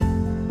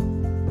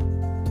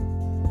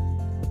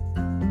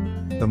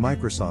The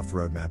Microsoft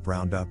Roadmap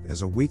Roundup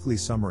is a weekly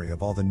summary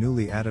of all the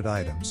newly added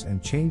items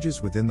and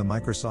changes within the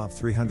Microsoft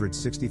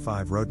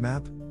 365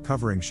 roadmap,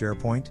 covering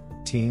SharePoint,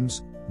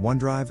 Teams,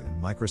 OneDrive,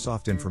 and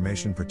Microsoft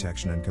Information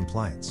Protection and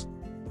Compliance.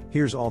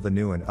 Here's all the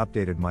new and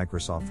updated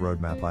Microsoft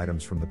Roadmap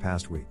items from the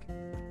past week.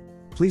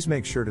 Please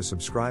make sure to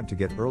subscribe to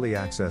get early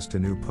access to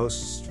new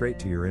posts straight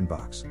to your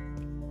inbox.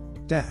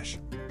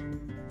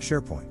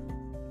 SharePoint,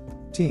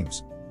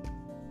 Teams,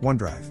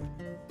 OneDrive,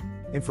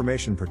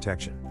 Information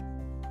Protection.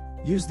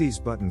 Use these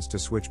buttons to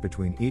switch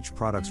between each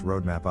product's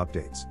roadmap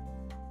updates.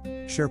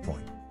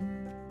 SharePoint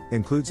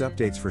includes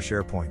updates for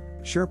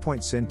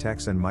SharePoint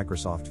Syntax and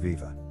Microsoft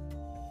Viva.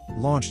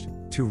 Launched,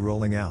 2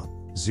 rolling out,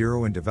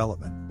 0 in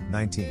development,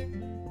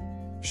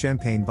 19.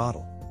 Champagne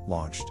bottle,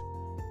 launched.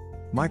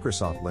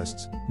 Microsoft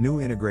Lists,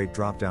 new Integrate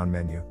drop-down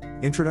menu,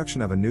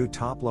 introduction of a new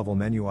top-level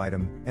menu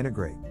item,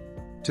 Integrate.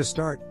 To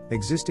start,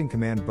 existing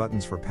command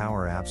buttons for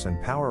Power Apps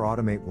and Power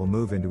Automate will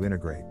move into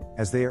Integrate,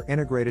 as they are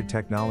integrated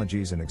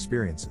technologies and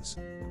experiences.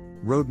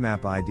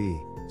 Roadmap ID,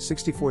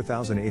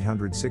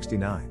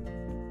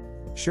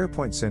 64869.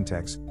 SharePoint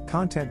Syntax,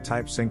 content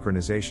type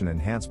synchronization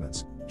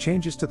enhancements,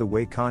 changes to the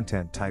way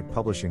content type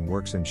publishing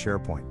works in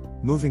SharePoint,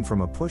 moving from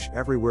a push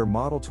everywhere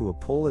model to a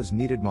pull as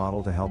needed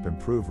model to help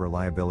improve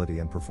reliability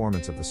and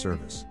performance of the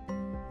service.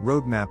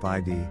 Roadmap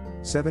ID,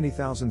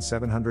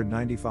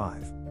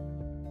 70795.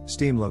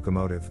 Steam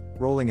Locomotive,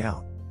 rolling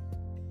out.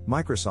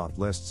 Microsoft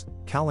Lists,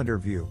 calendar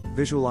view,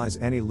 visualize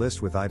any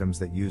list with items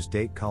that use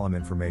date column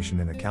information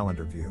in a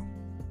calendar view.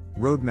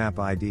 Roadmap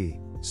ID,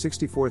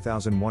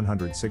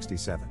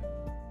 64167.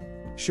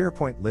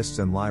 SharePoint Lists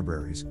and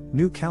Libraries,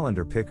 new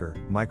calendar picker.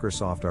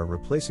 Microsoft are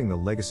replacing the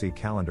legacy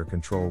calendar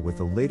control with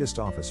the latest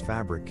Office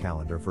Fabric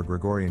calendar for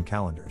Gregorian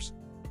calendars.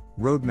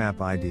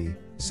 Roadmap ID,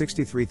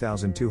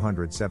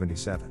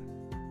 63277.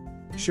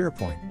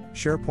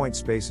 SharePoint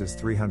Spaces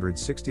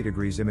 360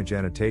 degrees image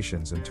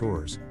annotations and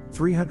tours.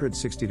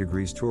 360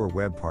 degrees tour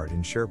web part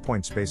in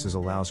SharePoint Spaces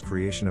allows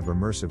creation of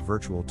immersive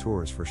virtual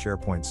tours for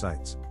SharePoint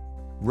sites.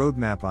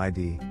 Roadmap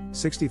ID,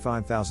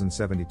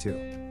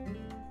 65072.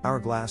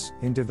 Hourglass,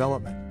 in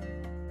development.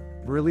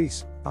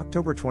 Release,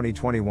 October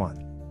 2021.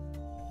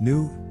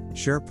 New,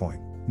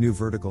 SharePoint, new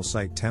vertical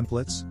site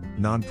templates,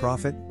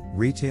 nonprofit,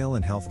 retail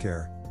and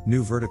healthcare.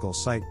 New vertical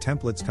site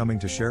templates coming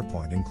to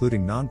SharePoint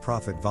including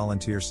nonprofit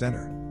volunteer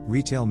center,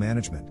 retail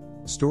management,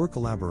 store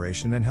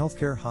collaboration and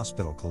healthcare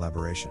hospital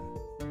collaboration.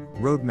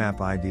 Roadmap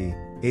ID,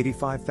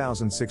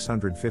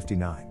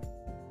 85659.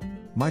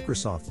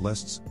 Microsoft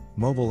Lists,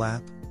 mobile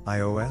app,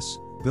 iOS,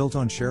 built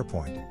on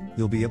SharePoint.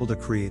 You'll be able to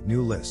create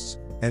new lists,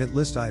 edit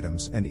list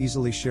items and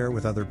easily share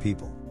with other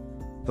people.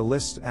 The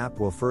Lists app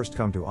will first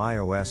come to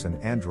iOS and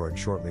Android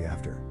shortly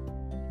after.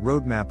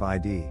 Roadmap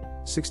ID,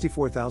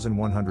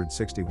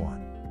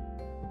 64161.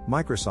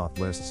 Microsoft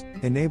Lists,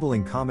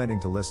 enabling commenting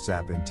to Lists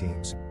app in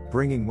Teams,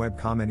 bringing web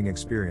commenting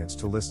experience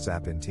to Lists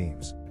app in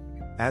Teams.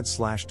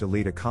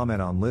 Add/delete a comment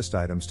on list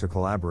items to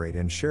collaborate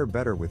and share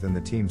better within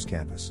the Teams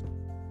canvas.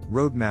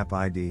 Roadmap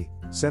ID,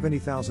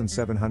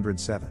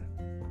 70707.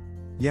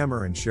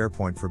 Yammer and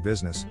SharePoint for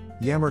Business,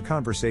 Yammer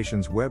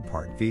Conversations web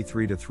part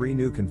v3 to 3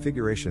 new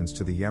configurations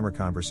to the Yammer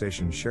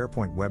Conversations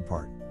SharePoint web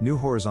part, new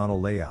horizontal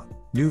layout,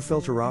 new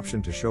filter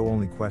option to show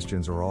only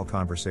questions or all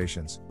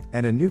conversations,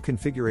 and a new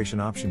configuration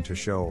option to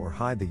show or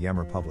hide the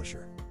Yammer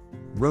publisher.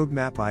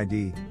 Roadmap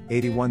ID,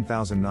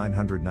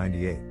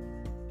 81998.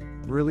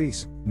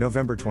 Release,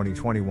 November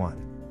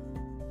 2021.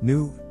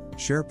 New,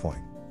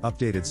 SharePoint,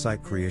 updated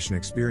site creation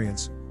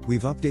experience.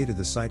 We've updated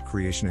the site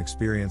creation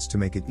experience to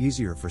make it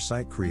easier for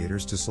site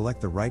creators to select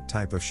the right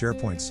type of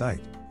SharePoint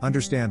site,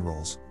 understand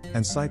roles,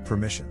 and site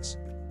permissions.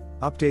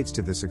 Updates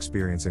to this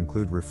experience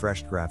include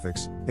refreshed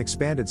graphics,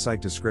 expanded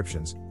site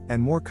descriptions,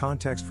 and more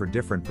context for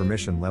different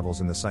permission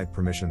levels in the Site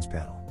Permissions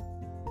panel.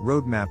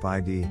 Roadmap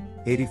ID,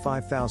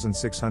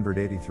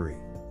 85683.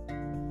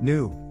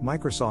 New,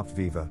 Microsoft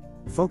Viva,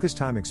 Focus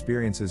Time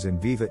Experiences in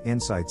Viva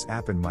Insights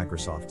app in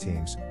Microsoft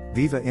Teams.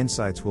 Viva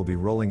Insights will be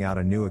rolling out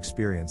a new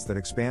experience that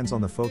expands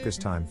on the Focus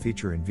Time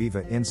feature in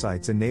Viva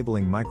Insights,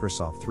 enabling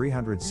Microsoft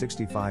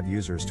 365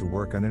 users to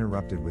work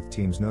uninterrupted with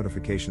Teams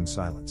notifications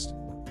silenced.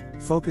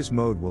 Focus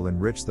Mode will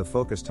enrich the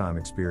Focus Time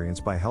experience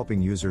by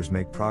helping users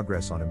make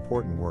progress on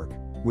important work,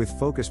 with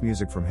focus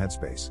music from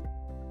Headspace.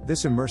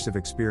 This immersive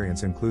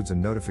experience includes a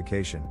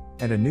notification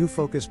and a new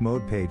Focus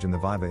Mode page in the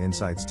Viva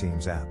Insights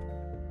Teams app.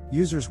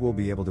 Users will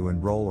be able to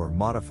enroll or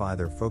modify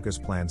their focus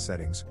plan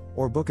settings,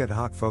 or book ad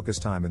hoc focus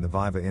time in the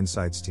Viva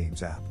Insights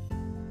Teams app.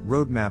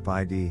 Roadmap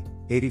ID,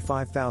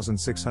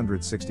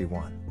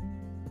 85661.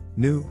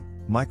 New,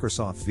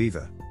 Microsoft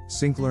Viva,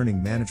 sync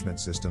learning management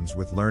systems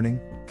with learning,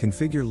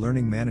 configure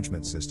learning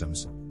management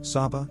systems,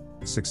 SABA,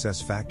 success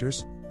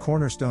factors,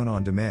 Cornerstone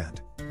on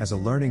demand, as a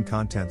learning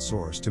content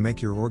source to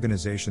make your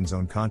organization's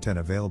own content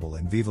available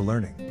in Viva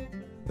Learning.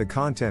 The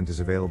content is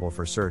available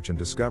for search and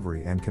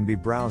discovery and can be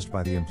browsed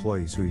by the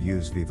employees who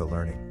use Viva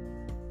Learning.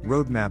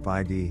 Roadmap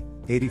ID,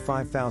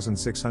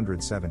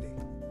 85670.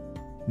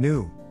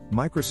 New,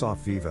 Microsoft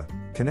Viva,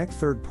 Connect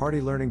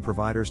third-party learning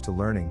providers to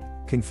learning,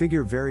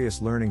 configure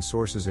various learning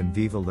sources in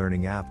Viva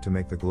Learning app to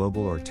make the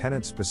global or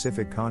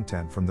tenant-specific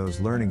content from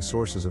those learning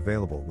sources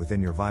available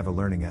within your Viva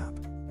Learning app.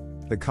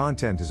 The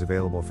content is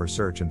available for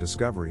search and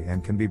discovery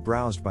and can be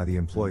browsed by the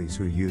employees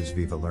who use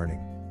Viva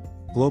Learning.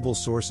 Global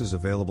sources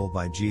available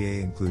by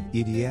GA include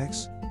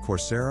edX,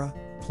 Coursera,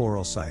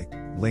 Pluralsight,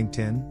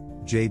 LinkedIn,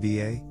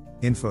 JBA,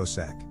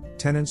 InfoSec.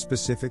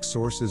 Tenant-specific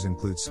sources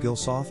include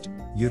Skillsoft,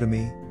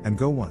 Udemy, and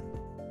Go1.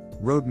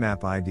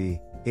 Roadmap ID,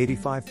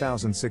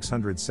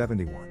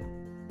 85671.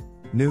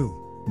 New,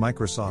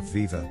 Microsoft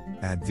Viva,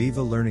 add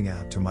Viva Learning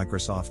app to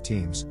Microsoft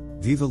Teams.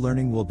 Viva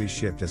Learning will be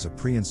shipped as a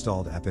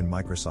pre-installed app in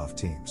Microsoft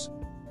Teams.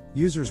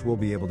 Users will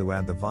be able to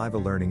add the Viva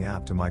Learning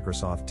app to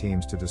Microsoft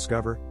Teams to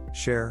discover,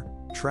 share,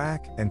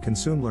 track, and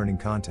consume learning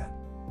content.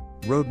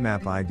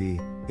 Roadmap ID,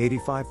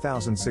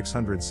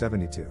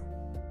 85672.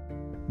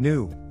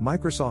 New,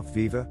 Microsoft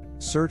Viva,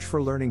 search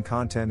for learning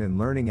content in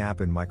Learning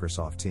app in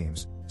Microsoft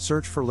Teams.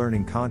 Search for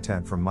learning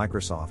content from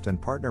Microsoft and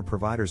partner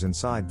providers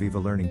inside Viva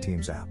Learning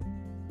Teams app.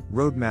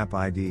 Roadmap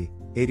ID,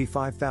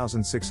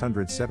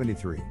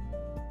 85673.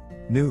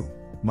 New,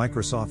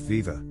 Microsoft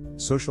Viva,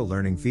 social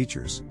learning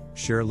features,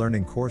 share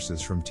learning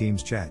courses from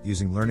Teams chat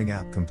using Learning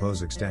app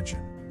Compose extension.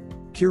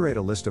 Curate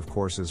a list of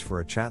courses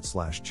for a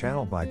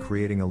chat/channel by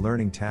creating a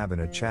learning tab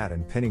in a chat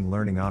and pinning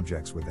learning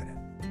objects within it.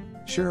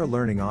 Share a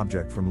learning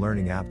object from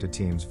Learning app to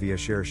Teams via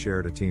Share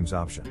to Teams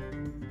option.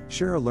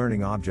 Share a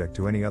learning object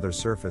to any other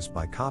surface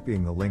by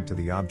copying the link to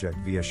the object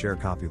via Share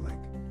Copy Link.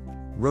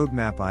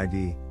 Roadmap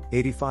ID,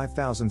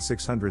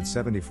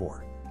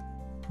 85674.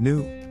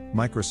 New,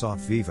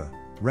 Microsoft Viva,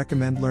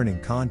 recommend learning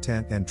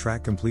content and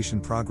track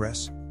completion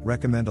progress.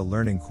 Recommend a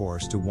learning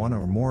course to one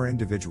or more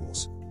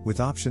individuals, with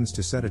options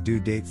to set a due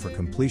date for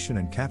completion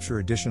and capture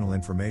additional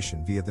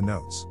information via the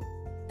notes.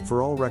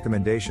 For all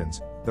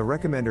recommendations, the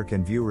recommender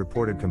can view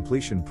reported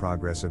completion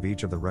progress of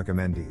each of the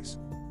recommendees.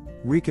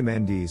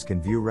 Recommendees can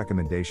view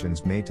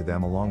recommendations made to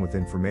them along with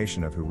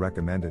information of who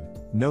recommended,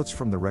 notes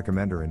from the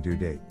recommender and due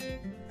date.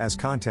 As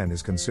content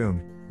is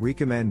consumed,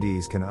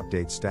 recommendees can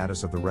update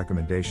status of the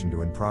recommendation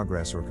to in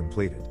progress or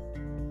completed.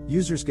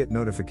 Users get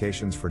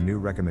notifications for new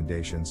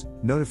recommendations,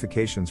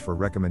 notifications for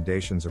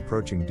recommendations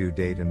approaching due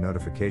date, and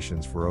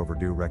notifications for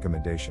overdue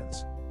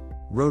recommendations.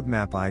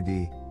 Roadmap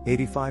ID,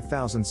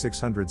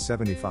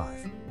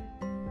 85675.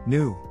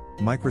 New,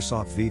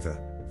 Microsoft Viva,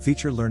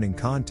 feature learning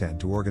content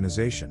to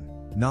organization.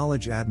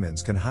 Knowledge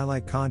admins can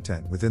highlight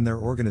content within their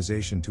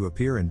organization to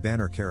appear in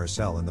banner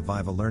carousel in the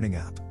Viva Learning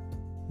app.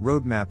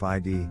 Roadmap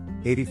ID,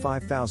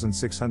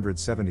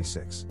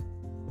 85676.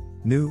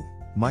 New,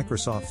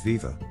 Microsoft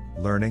Viva,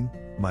 Learning,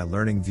 My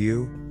Learning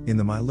View. In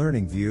the My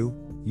Learning View,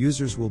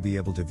 users will be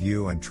able to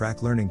view and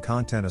track learning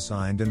content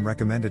assigned and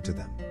recommended to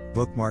them,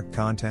 bookmarked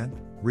content,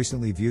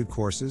 recently viewed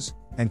courses,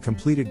 and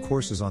completed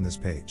courses on this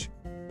page.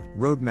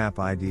 Roadmap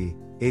ID,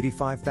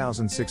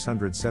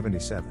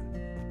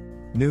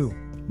 85677. New,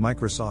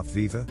 Microsoft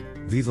Viva,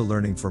 Viva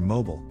Learning for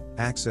mobile.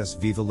 Access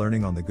Viva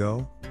Learning on the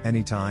go,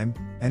 anytime,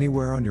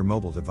 anywhere on your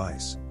mobile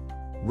device.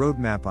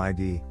 Roadmap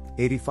ID,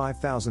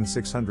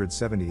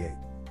 85678.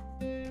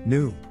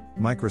 New,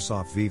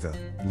 Microsoft Viva,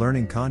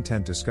 learning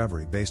content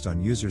discovery based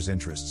on users'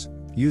 interests.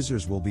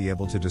 Users will be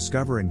able to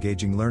discover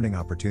engaging learning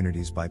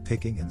opportunities by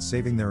picking and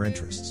saving their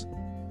interests.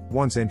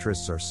 Once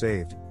interests are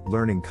saved,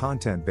 learning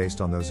content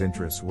based on those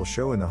interests will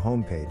show in the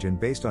home page and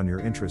based on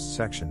your interests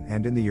section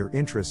and in the Your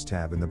Interests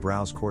tab in the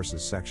Browse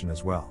Courses section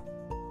as well.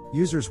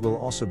 Users will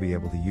also be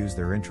able to use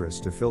their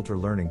interests to filter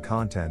learning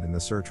content in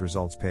the search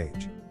results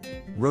page.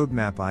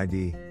 Roadmap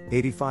ID,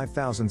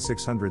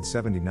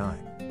 85679.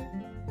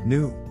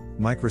 New,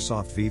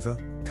 Microsoft Viva,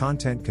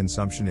 content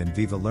consumption in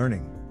Viva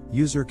Learning.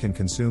 User can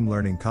consume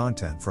learning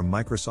content from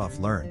Microsoft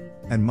Learn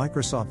and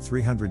Microsoft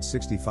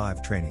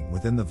 365 training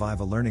within the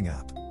Viva Learning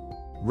app.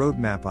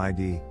 Roadmap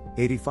ID,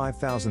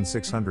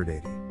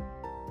 85680.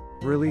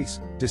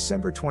 Release,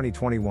 December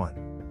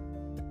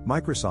 2021.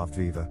 Microsoft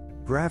Viva,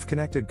 Graph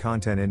Connected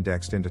Content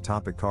Indexed into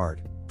Topic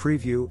Card.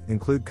 Preview,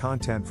 include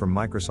content from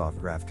Microsoft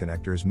Graph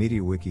Connectors,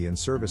 MediaWiki and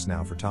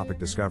ServiceNow for topic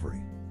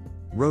discovery.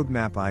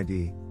 Roadmap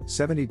ID,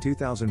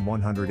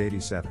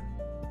 72187.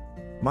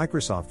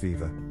 Microsoft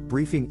Viva,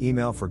 Briefing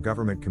Email for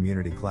Government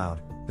Community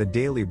Cloud. The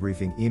daily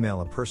briefing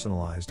email, a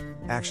personalized,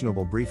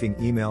 actionable briefing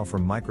email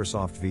from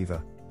Microsoft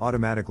Viva,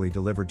 automatically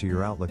delivered to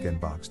your Outlook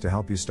inbox to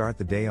help you start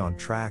the day on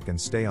track and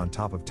stay on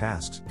top of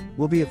tasks,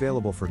 will be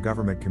available for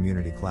Government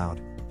Community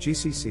Cloud,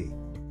 GCC.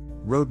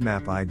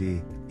 Roadmap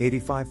ID,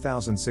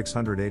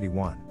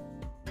 85681.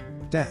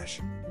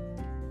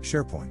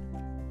 SharePoint.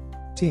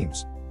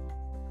 Teams.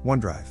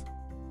 OneDrive.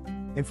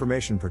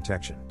 Information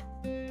protection.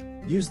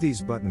 Use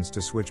these buttons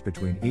to switch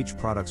between each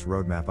product's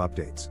roadmap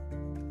updates.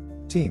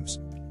 Teams.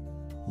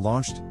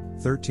 Launched,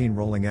 13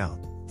 rolling out,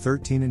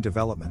 13 in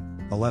development,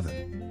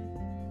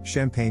 11.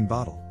 Champagne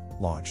bottle,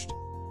 launched.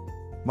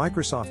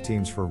 Microsoft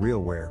Teams for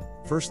RealWare,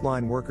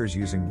 first-line workers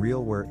using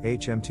RealWare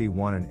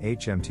HMT1 and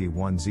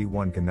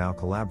HMT1Z1 can now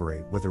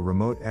collaborate with a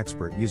remote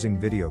expert using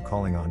video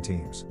calling on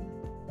Teams.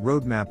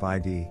 Roadmap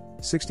ID,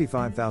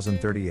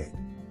 65038.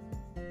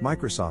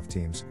 Microsoft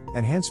Teams,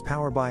 enhanced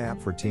Power BI app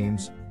for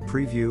Teams,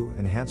 preview.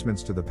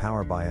 Enhancements to the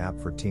Power BI app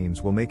for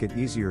Teams will make it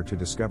easier to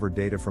discover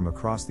data from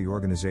across the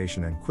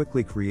organization and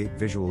quickly create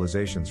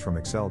visualizations from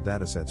Excel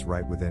datasets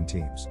right within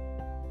Teams.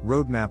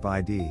 Roadmap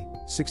ID,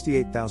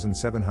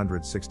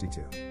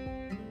 68762.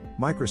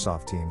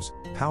 Microsoft Teams,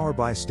 Power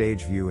BI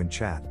Stage View and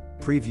Chat,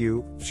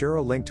 Preview. Share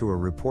a link to a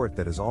report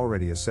that is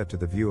already set to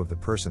the view of the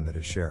person that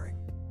is sharing.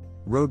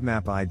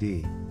 Roadmap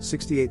ID,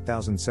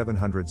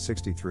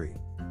 68763.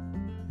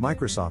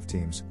 Microsoft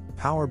Teams,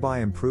 Power BI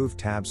Improved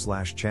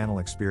Tab/Channel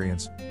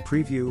Experience,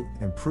 Preview,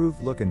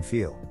 Improved Look and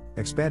Feel,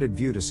 Expanded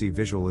View to see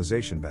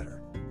visualization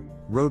better.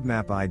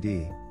 Roadmap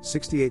ID,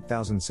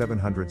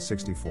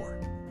 68764.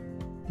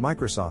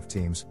 Microsoft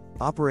Teams,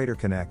 Operator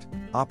Connect.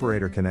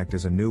 Operator Connect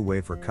is a new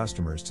way for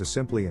customers to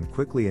simply and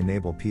quickly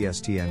enable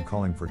PSTN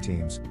calling for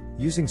Teams,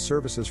 using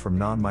services from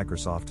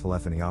non-Microsoft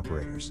telephony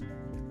operators.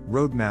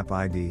 Roadmap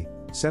ID,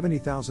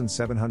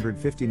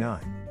 70759.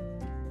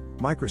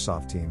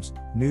 Microsoft Teams,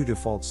 new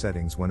default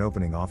settings when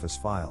opening Office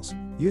files.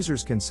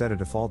 Users can set a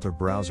default of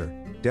browser,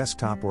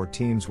 desktop or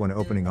Teams when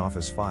opening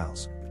Office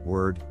files,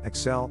 Word,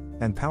 Excel,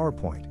 and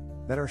PowerPoint,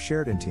 that are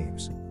shared in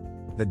Teams.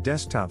 The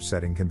desktop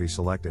setting can be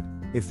selected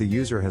if the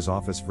user has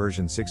Office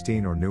version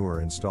 16 or newer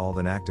installed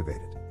and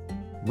activated.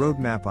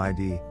 Roadmap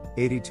ID,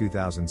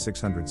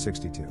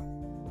 82662.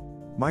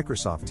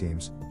 Microsoft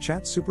Teams,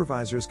 chat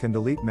supervisors can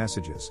delete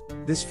messages.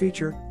 This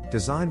feature,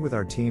 designed with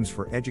our Teams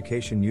for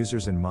Education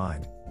users in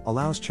mind,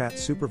 allows chat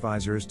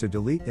supervisors to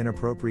delete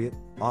inappropriate,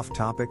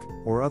 off-topic,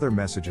 or other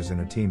messages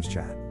in a Teams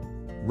chat.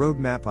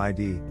 Roadmap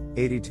ID,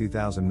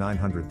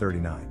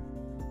 82939.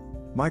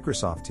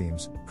 Microsoft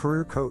Teams,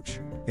 Career Coach,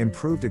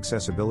 improved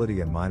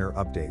accessibility and minor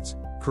updates.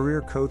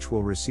 Career Coach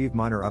will receive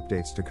minor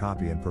updates to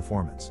copy and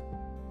performance.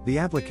 The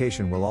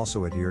application will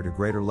also adhere to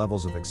greater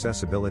levels of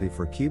accessibility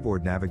for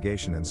keyboard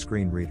navigation and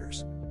screen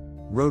readers.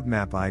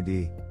 Roadmap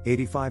ID,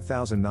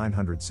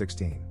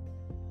 85916.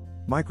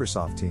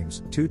 Microsoft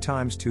Teams,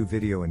 2x2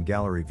 video and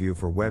gallery view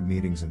for web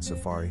meetings in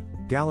Safari.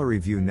 Gallery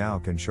view now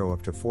can show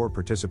up to 4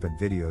 participant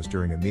videos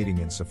during a meeting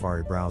in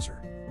Safari browser.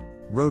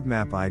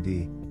 Roadmap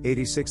ID,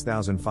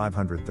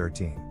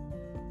 86513.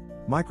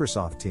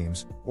 Microsoft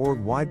Teams,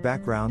 org-wide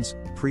backgrounds,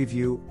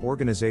 preview.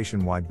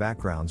 Organization-wide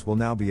backgrounds will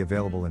now be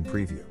available in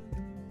preview.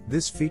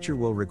 This feature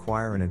will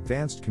require an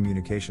advanced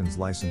communications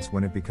license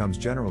when it becomes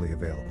generally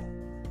available.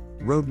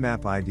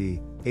 Roadmap ID,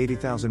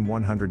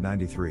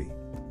 80193.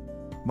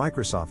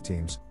 Microsoft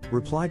Teams,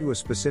 reply to a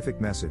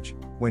specific message.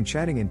 When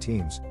chatting in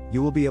Teams,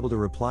 you will be able to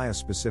reply a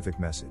specific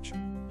message.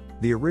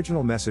 The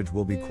original message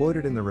will be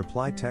quoted in the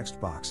reply text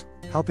box,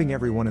 helping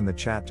everyone in the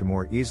chat to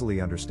more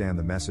easily understand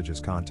the message's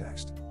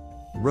context.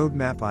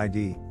 Roadmap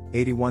ID,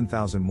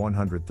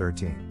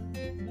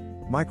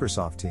 81113.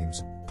 Microsoft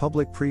Teams,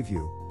 public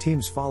preview.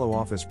 Teams follow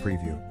Office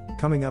preview.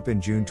 Coming up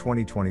in June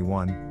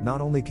 2021,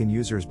 not only can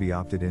users be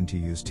opted in to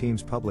use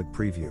Teams public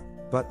preview,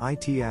 but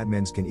IT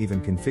admins can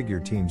even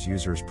configure Teams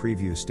users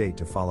preview state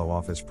to follow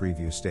Office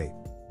preview state.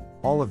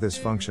 All of this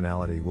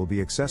functionality will be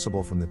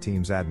accessible from the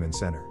Teams Admin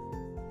Center.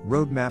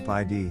 Roadmap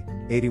ID,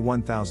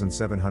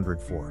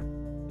 81704.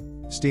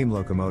 Steam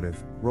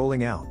Locomotive,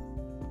 rolling out.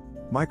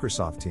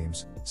 Microsoft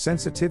Teams,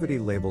 sensitivity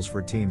labels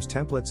for Teams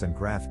templates and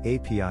Graph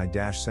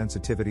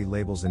API-sensitivity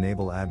labels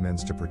enable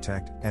admins to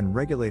protect and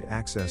regulate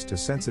access to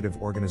sensitive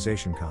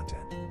organization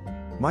content.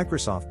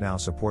 Microsoft now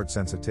supports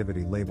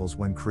sensitivity labels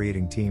when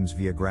creating Teams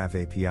via Graph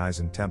APIs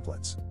and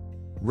templates.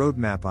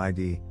 Roadmap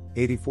ID,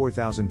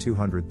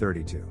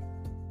 84232.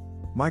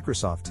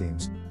 Microsoft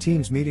Teams,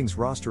 Teams Meetings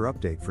Roster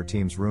Update for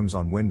Teams Rooms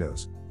on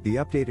Windows. The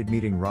updated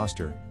meeting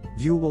roster,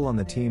 viewable on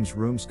the Teams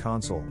Rooms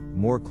console,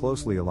 more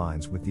closely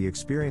aligns with the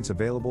experience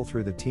available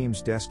through the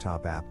Teams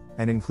desktop app,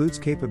 and includes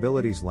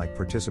capabilities like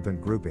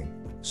participant grouping,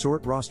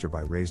 sort roster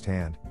by raised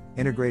hand,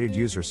 integrated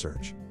user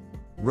search.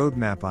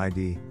 Roadmap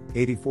ID,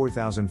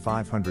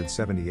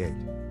 84578.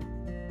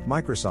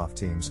 Microsoft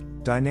Teams,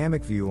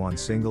 dynamic view on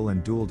single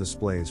and dual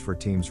displays for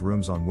Teams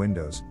Rooms on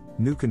Windows.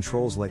 New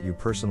controls let you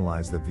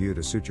personalize the view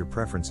to suit your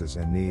preferences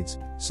and needs,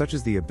 such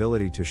as the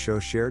ability to show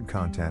shared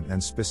content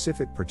and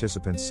specific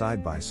participants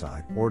side by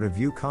side, or to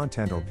view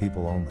content or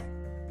people only.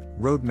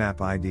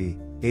 Roadmap ID,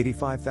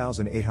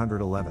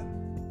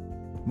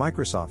 85811.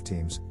 Microsoft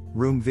Teams,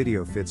 Room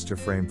Video fits to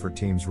frame for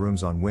Teams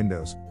Rooms on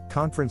Windows.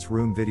 Conference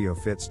Room Video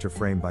fits to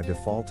frame by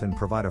default and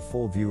provide a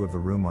full view of the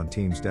room on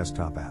Teams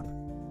desktop app.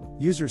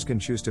 Users can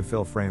choose to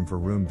fill frame for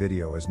room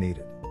video as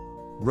needed.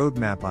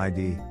 Roadmap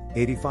ID,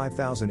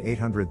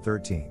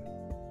 85813.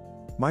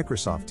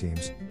 Microsoft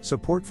Teams,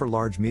 support for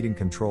large meeting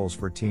controls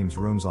for Teams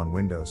Rooms on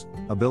Windows,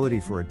 ability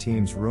for a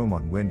Teams room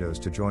on Windows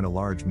to join a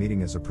large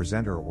meeting as a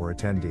presenter or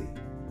attendee.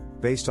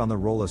 Based on the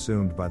role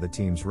assumed by the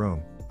Teams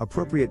room,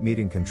 appropriate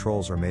meeting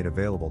controls are made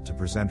available to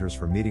presenters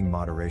for meeting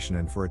moderation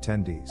and for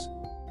attendees.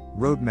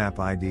 Roadmap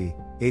ID,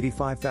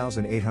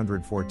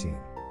 85814.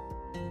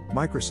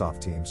 Microsoft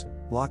Teams,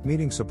 lock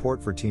meeting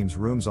support for Teams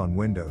Rooms on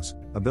Windows,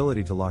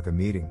 ability to lock a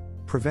meeting,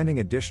 preventing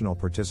additional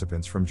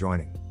participants from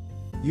joining.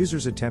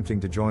 Users attempting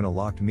to join a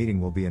locked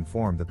meeting will be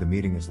informed that the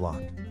meeting is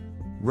locked.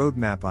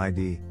 Roadmap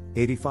ID,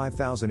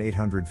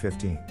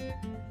 85815.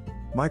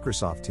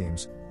 Microsoft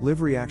Teams,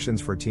 live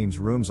reactions for Teams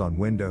rooms on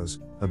Windows,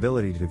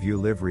 ability to view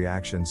live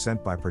reactions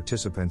sent by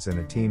participants in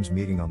a Teams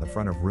meeting on the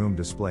front of room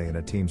display in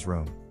a Teams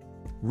room.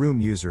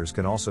 Room users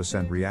can also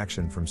send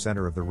reaction from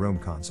center of the room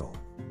console.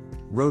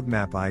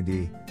 Roadmap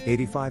ID,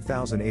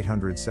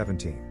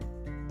 85817.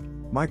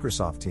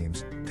 Microsoft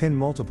Teams, pin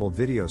multiple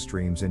video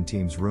streams in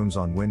Teams rooms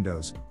on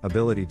Windows,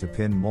 ability to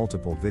pin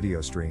multiple video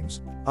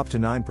streams, up to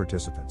 9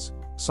 participants,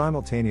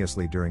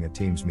 simultaneously during a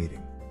Teams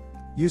meeting.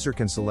 User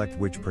can select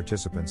which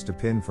participants to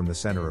pin from the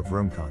center of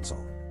room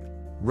console.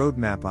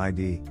 Roadmap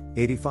ID,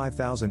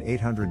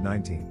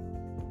 85819.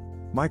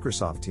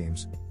 Microsoft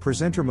Teams,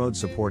 presenter mode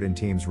support in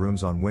Teams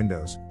rooms on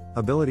Windows,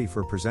 ability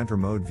for presenter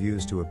mode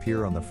views to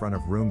appear on the front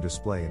of room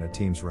display in a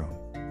Teams room.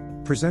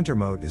 Presenter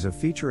mode is a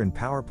feature in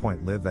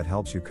PowerPoint Live that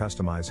helps you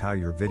customize how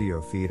your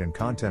video feed and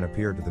content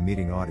appear to the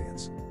meeting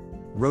audience.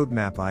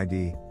 Roadmap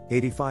ID,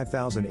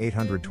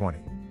 85820.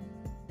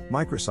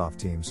 Microsoft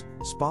Teams,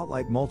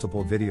 spotlight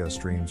multiple video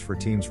streams for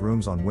Teams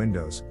rooms on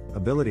Windows,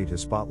 ability to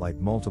spotlight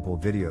multiple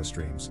video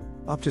streams,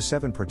 up to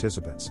 7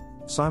 participants,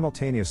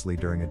 simultaneously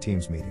during a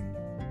Teams meeting.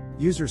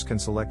 Users can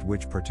select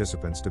which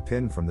participants to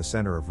pin from the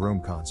center of room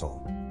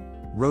console.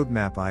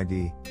 Roadmap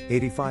ID,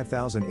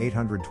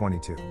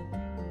 85822.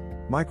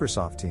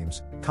 Microsoft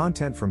Teams,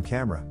 content from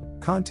camera.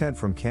 Content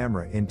from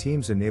camera in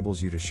Teams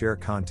enables you to share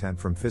content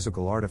from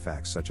physical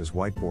artifacts such as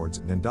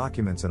whiteboards and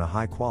documents in a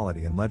high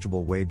quality and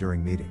legible way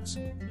during meetings.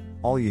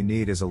 All you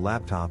need is a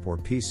laptop or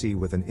PC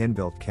with an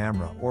inbuilt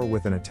camera or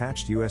with an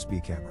attached USB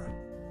camera.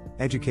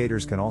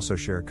 Educators can also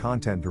share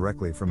content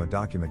directly from a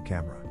document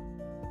camera.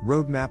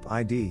 Roadmap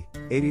ID,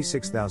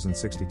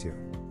 86062.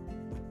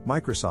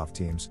 Microsoft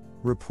Teams,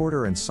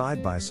 reporter and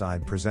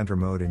side-by-side presenter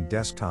mode in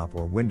desktop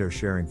or window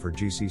sharing for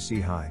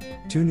GCC High.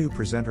 2 new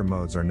presenter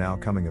modes are now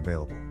coming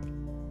available.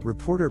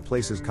 Reporter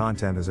places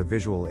content as a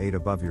visual aid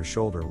above your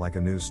shoulder like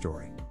a news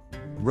story.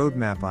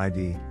 Roadmap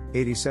ID,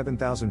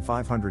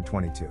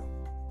 87522.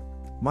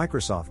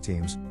 Microsoft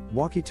Teams,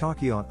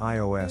 walkie-talkie on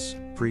iOS,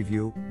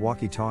 preview,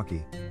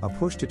 walkie-talkie, a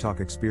push-to-talk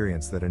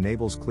experience that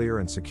enables clear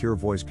and secure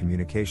voice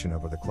communication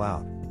over the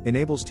cloud,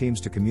 enables Teams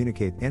to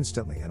communicate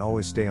instantly and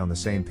always stay on the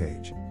same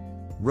page.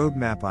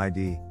 Roadmap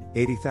ID,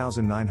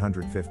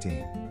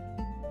 80915.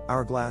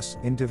 Hourglass,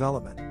 in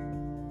development.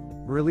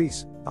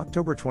 Release,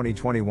 October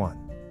 2021.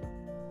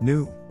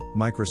 New,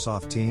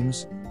 Microsoft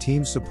Teams,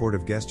 Teams support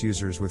of guest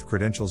users with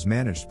credentials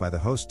managed by the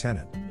host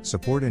tenant,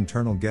 support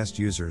internal guest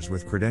users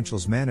with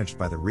credentials managed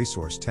by the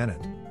resource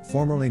tenant,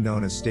 formerly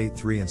known as State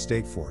 3 and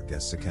State 4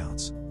 guests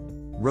accounts.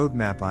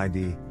 Roadmap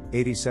ID,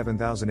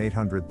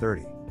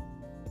 87830.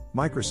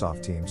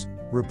 Microsoft Teams,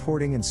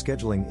 reporting and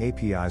scheduling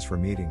APIs for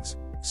meetings.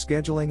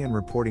 Scheduling and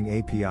reporting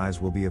APIs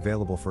will be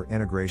available for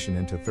integration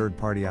into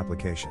third-party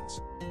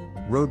applications.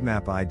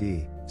 Roadmap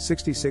ID,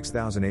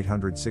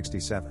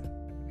 66867.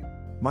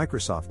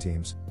 Microsoft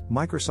Teams,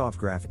 Microsoft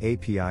Graph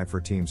API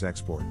for Teams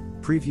export,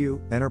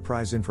 preview,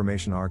 Enterprise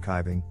Information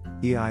Archiving,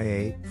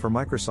 EIA, for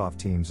Microsoft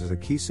Teams is a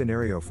key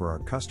scenario for our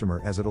customer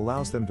as it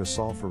allows them to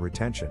solve for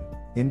retention,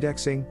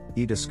 indexing,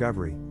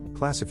 e-discovery,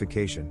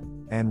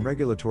 classification, and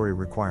regulatory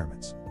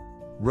requirements.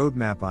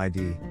 Roadmap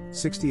ID,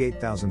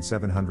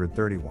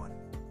 68731.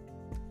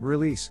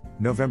 Release,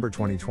 November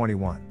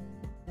 2021.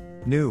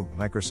 New,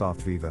 Microsoft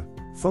Viva,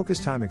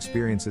 Focus Time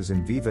experiences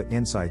in Viva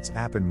Insights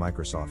app in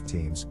Microsoft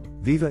Teams.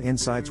 Viva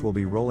Insights will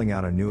be rolling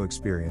out a new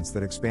experience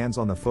that expands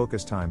on the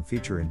Focus Time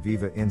feature in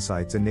Viva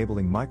Insights,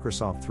 enabling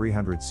Microsoft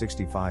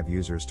 365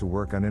 users to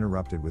work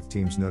uninterrupted with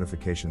Teams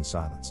notifications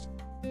silenced.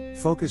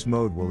 Focus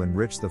Mode will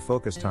enrich the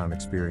Focus Time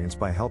experience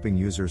by helping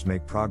users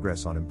make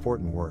progress on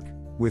important work,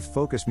 with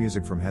focus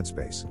music from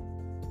Headspace.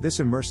 This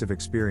immersive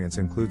experience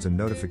includes a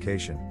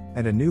notification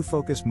and a new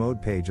Focus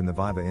Mode page in the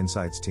Viva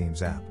Insights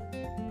Teams app.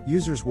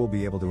 Users will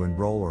be able to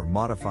enroll or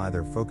modify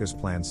their focus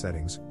plan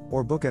settings,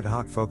 or book ad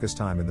hoc focus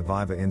time in the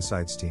Viva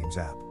Insights Teams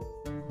app.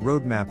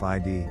 Roadmap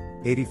ID,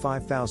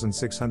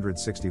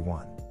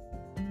 85661.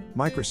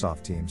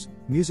 Microsoft Teams,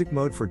 Music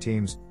Mode for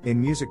Teams. In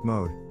Music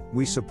Mode,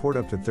 we support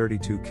up to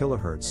 32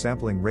 kHz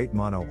sampling rate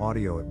mono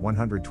audio at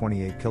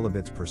 128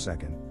 kilobits per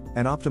second,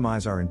 and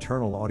optimize our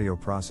internal audio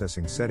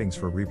processing settings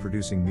for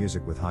reproducing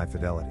music with high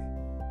fidelity.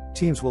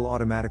 Teams will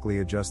automatically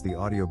adjust the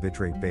audio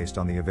bitrate based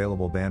on the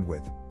available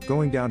bandwidth,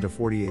 going down to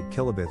 48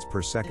 kilobits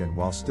per second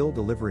while still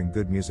delivering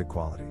good music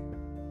quality.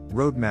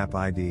 Roadmap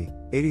ID,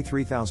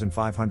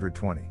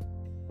 83520.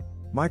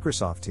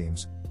 Microsoft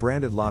Teams,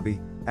 branded lobby.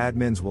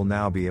 Admins will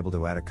now be able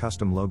to add a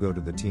custom logo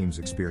to the Teams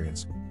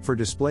experience, for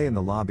display in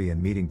the lobby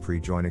and meeting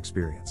pre-join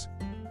experience.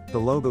 The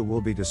logo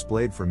will be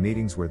displayed for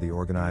meetings where the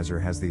organizer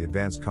has the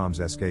advanced comms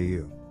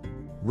SKU.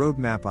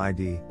 Roadmap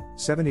ID,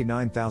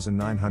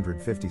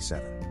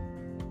 79957.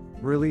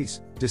 Release,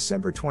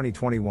 December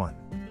 2021.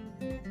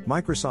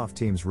 Microsoft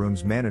Teams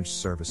Rooms Managed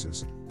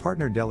Services,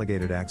 Partner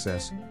Delegated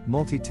Access,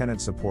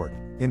 Multi-Tenant Support,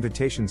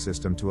 Invitation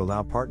System to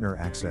allow partner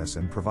access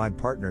and provide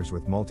partners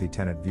with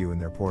multi-tenant view in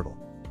their portal.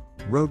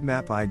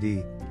 Roadmap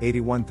ID,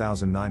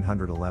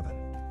 81911.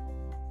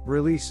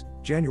 Release,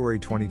 January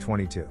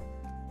 2022.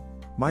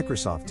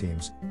 Microsoft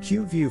Teams,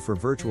 Queue View for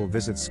virtual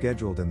visits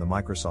scheduled in the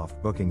Microsoft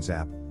Bookings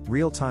app,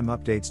 real-time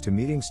updates to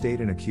meeting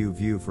state in a queue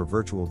view for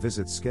virtual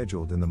visits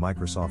scheduled in the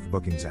Microsoft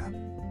Bookings app.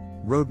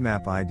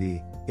 Roadmap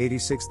ID,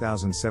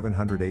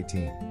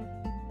 86718.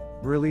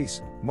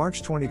 Release,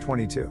 March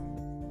 2022.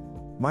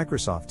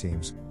 Microsoft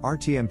Teams,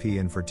 RTMP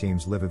in for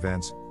Teams Live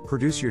Events.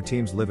 Produce your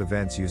Teams Live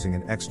events using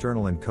an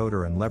external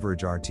encoder and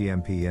leverage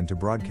RTMP in to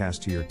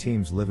broadcast to your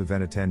Teams Live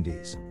event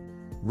attendees.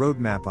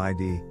 Roadmap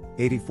ID,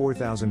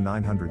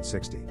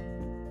 84960.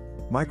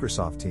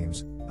 Microsoft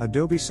Teams,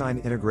 Adobe Sign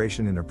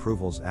Integration and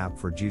Approvals app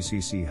for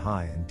GCC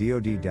High and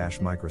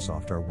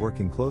DoD-Microsoft are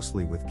working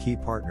closely with key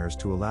partners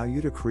to allow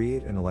you to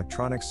create an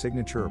electronic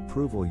signature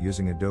approval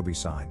using Adobe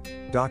Sign,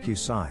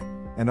 DocuSign,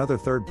 and other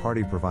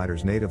third-party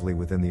providers natively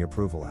within the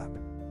Approval app.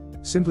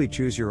 Simply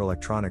choose your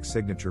electronic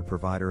signature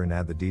provider and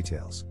add the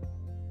details.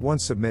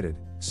 Once submitted,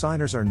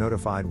 signers are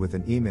notified with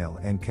an email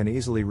and can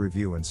easily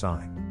review and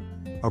sign.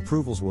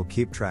 Approvals will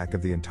keep track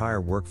of the entire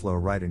workflow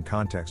right in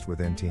context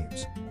within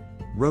Teams.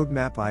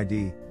 Roadmap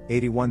ID,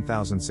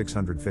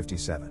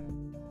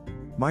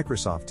 81657.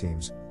 Microsoft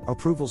Teams,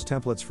 Approvals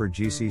templates for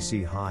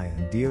GCC High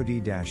and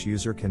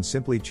DoD-user can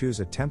simply choose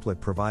a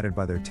template provided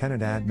by their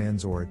tenant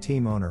admins or a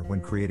team owner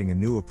when creating a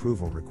new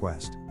approval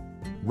request.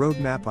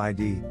 Roadmap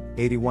ID,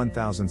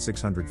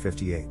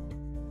 81658.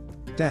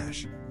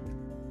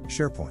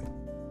 SharePoint.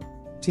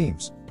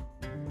 Teams.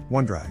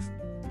 OneDrive.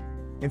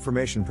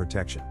 Information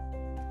protection.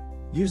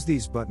 Use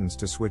these buttons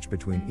to switch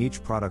between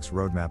each product's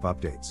roadmap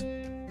updates.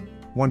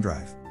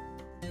 OneDrive.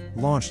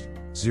 Launched,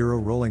 0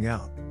 rolling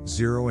out,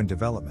 0 in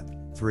development,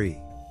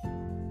 3.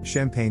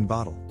 Champagne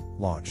bottle,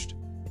 launched.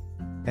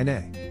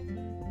 NA.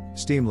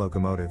 Steam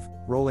locomotive,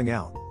 rolling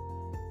out.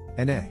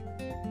 NA.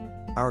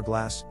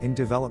 Hourglass, in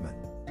development.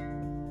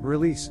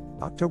 Release,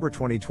 October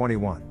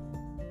 2021.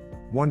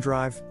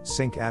 OneDrive,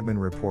 Sync Admin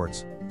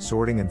Reports,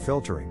 Sorting and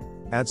Filtering,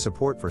 add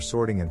support for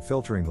sorting and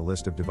filtering the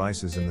list of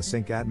devices in the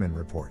Sync Admin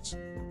Reports.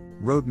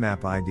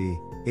 Roadmap ID,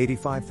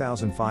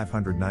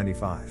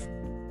 85595.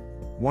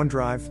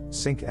 OneDrive,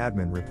 Sync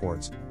Admin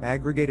Reports,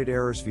 Aggregated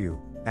Errors View,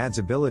 adds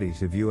ability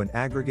to view an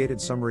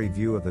aggregated summary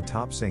view of the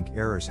top sync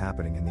errors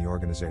happening in the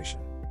organization.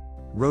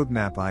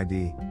 Roadmap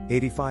ID,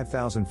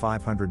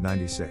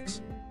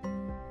 85596.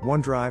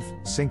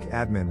 OneDrive, Sync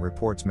Admin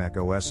Reports Mac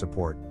OS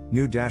support,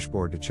 new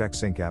dashboard to check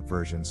sync app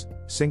versions,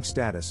 sync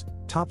status,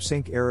 top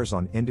sync errors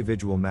on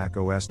individual Mac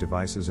OS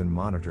devices and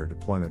monitor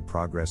deployment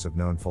progress of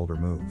known folder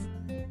move.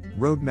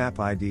 Roadmap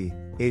ID,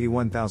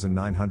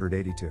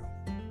 81982.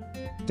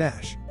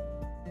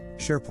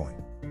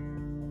 SharePoint.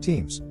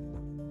 Teams.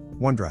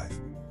 OneDrive.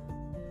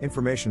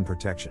 Information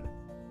protection.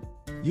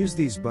 Use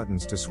these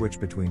buttons to switch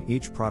between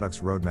each product's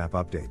roadmap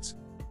updates.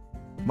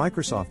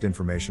 Microsoft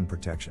Information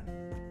Protection.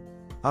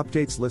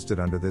 Updates listed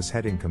under this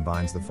heading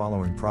combines the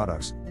following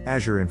products: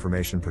 Azure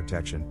Information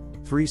Protection,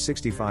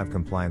 365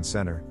 Compliance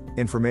Center,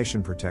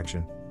 Information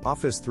Protection,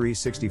 Office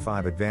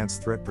 365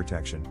 Advanced Threat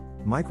Protection,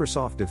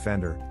 Microsoft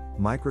Defender,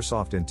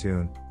 Microsoft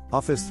Intune,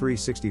 Office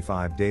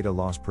 365 Data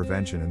Loss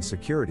Prevention and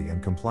Security and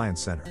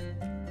Compliance Center.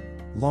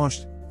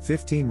 Launched,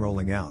 15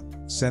 rolling out,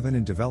 7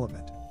 in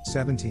development,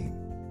 17.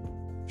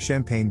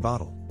 Champagne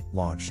bottle,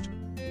 launched.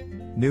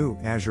 New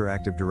Azure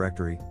Active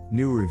Directory,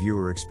 new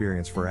reviewer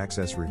experience for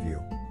Access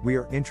Review. We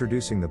are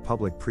introducing the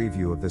public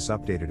preview of this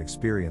updated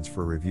experience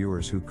for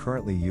reviewers who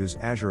currently use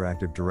Azure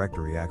Active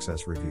Directory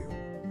Access Review.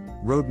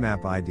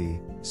 Roadmap ID,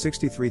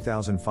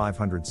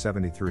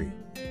 63573.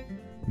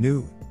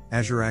 New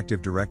Azure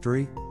Active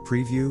Directory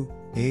Preview.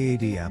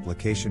 AAD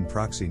Application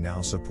Proxy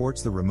now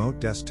supports the Remote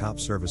Desktop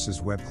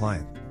Services web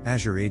client.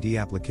 Azure AD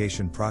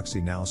Application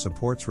Proxy now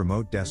supports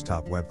Remote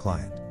Desktop Web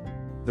Client.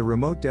 The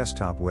Remote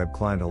Desktop Web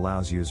Client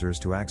allows users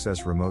to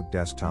access remote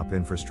desktop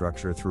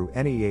infrastructure through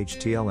any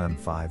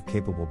HTML5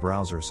 capable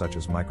browser such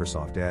as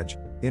Microsoft Edge,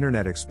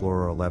 Internet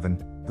Explorer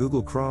 11,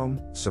 Google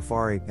Chrome,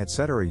 Safari,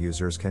 etc.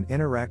 Users can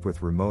interact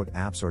with remote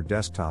apps or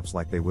desktops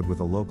like they would with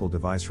a local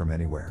device from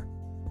anywhere.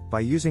 By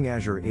using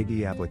Azure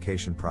AD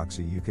Application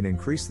Proxy, you can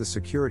increase the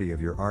security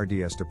of your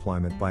RDS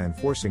deployment by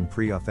enforcing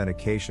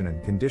pre-authentication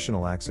and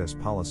conditional access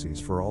policies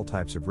for all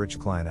types of rich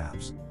client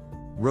apps.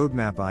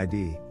 Roadmap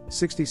ID,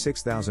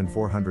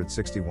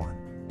 66461.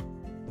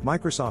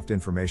 Microsoft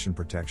Information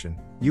Protection,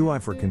 UI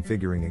for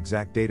configuring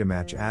Exact Data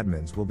Match.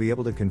 Admins will be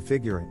able to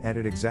configure and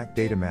edit Exact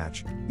Data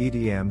Match,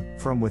 EDM,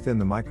 from within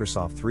the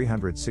Microsoft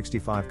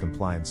 365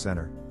 Compliance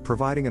Center,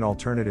 providing an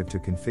alternative to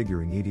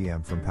configuring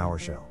EDM from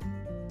PowerShell.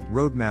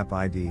 Roadmap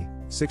ID,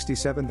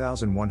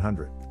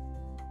 67100.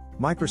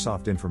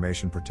 Microsoft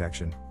Information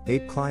Protection,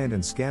 APE Client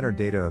and Scanner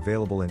data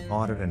available in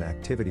Audit and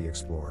Activity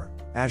Explorer.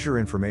 Azure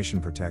Information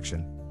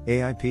Protection,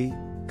 AIP,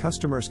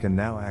 customers can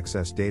now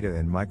access data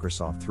in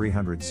Microsoft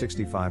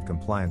 365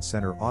 Compliance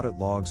Center audit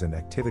logs and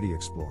Activity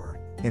Explorer,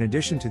 in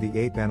addition to the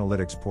APE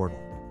Analytics portal.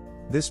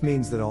 This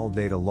means that all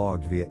data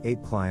logged via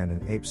APE Client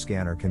and APE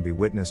Scanner can be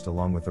witnessed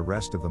along with the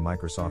rest of the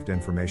Microsoft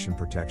Information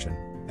Protection,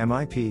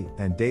 MIP,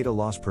 and Data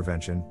Loss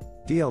Prevention,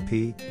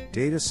 DLP,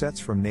 data sets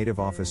from native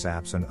Office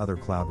apps and other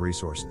cloud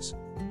resources.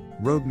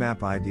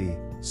 Roadmap ID,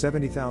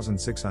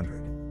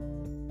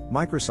 70600.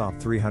 Microsoft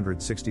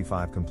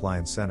 365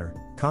 Compliance Center,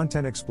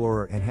 Content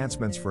Explorer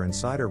enhancements for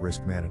insider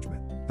risk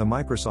management. The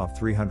Microsoft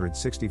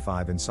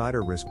 365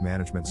 Insider Risk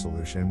Management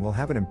solution will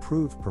have an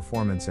improved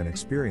performance and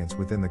experience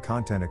within the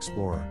Content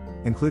Explorer,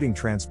 including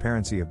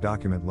transparency of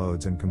document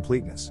loads and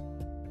completeness.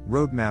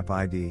 Roadmap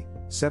ID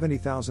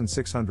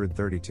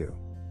 70632.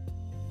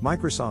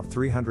 Microsoft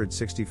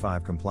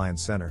 365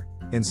 Compliance Center,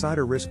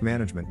 Insider Risk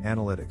Management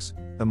Analytics.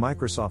 The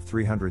Microsoft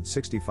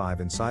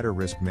 365 Insider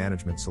Risk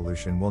Management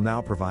solution will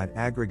now provide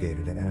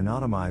aggregated and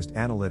anonymized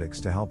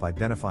analytics to help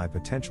identify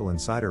potential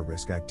insider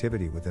risk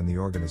activity within the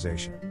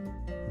organization.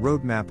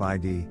 Roadmap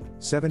ID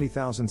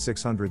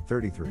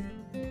 70633.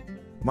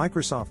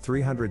 Microsoft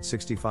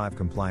 365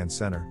 Compliance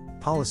Center,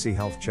 Policy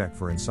Health Check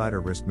for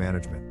Insider Risk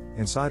Management.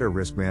 Insider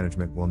Risk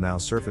Management will now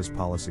surface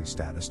policy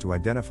status to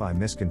identify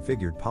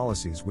misconfigured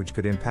policies which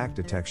could impact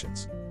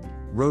detections.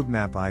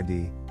 Roadmap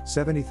ID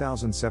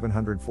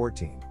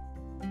 70714.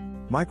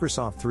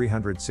 Microsoft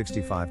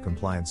 365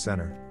 Compliance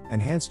Center,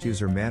 Enhanced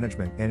User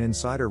Management and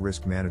Insider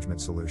Risk Management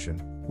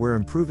solution. We're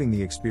improving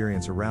the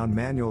experience around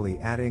manually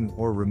adding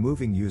or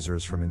removing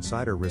users from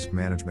insider risk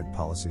management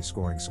policy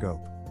scoring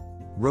scope.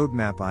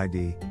 Roadmap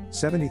ID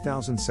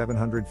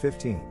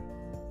 70715.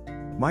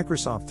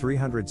 Microsoft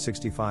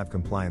 365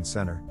 Compliance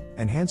Center,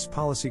 Enhanced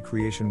Policy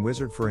Creation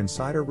Wizard for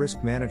Insider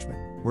Risk Management.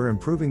 We're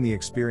improving the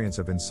experience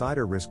of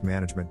insider risk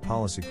management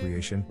policy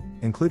creation,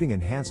 including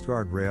enhanced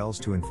guardrails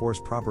to enforce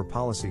proper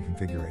policy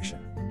configuration.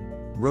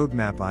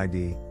 Roadmap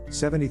ID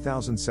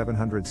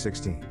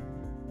 70716.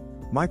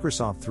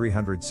 Microsoft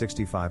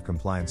 365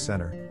 Compliance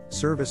Center,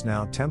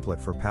 ServiceNow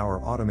template for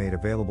Power Automate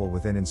available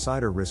within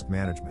Insider Risk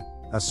Management.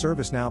 A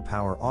ServiceNow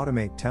Power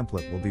Automate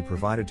template will be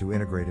provided to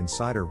integrate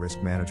insider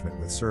risk management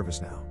with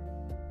ServiceNow.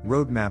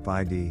 Roadmap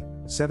ID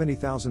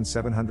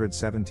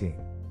 70717.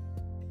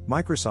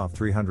 Microsoft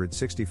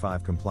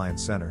 365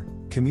 Compliance Center,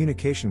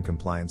 Communication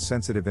Compliance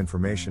Sensitive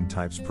Information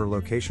Types per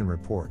Location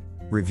Report.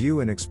 Review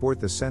and export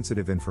the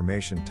sensitive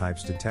information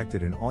types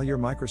detected in all your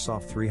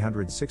Microsoft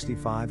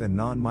 365 and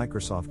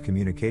non-Microsoft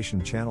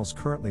communication channels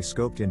currently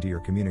scoped into your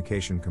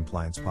communication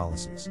compliance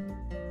policies.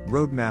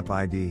 Roadmap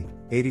ID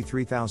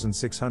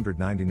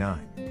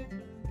 83699.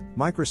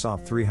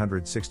 Microsoft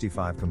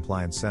 365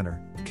 Compliance Center,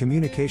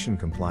 Communication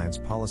Compliance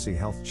Policy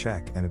Health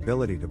Check and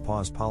Ability to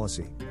Pause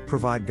Policy.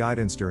 Provide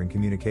guidance during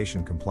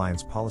communication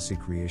compliance policy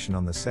creation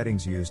on the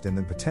settings used and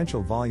the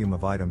potential volume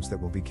of items that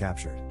will be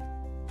captured.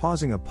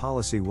 Pausing a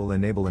policy will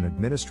enable an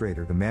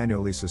administrator to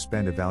manually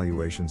suspend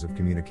evaluations of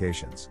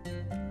communications.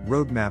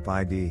 Roadmap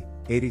ID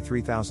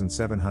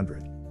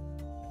 83700.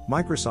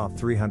 Microsoft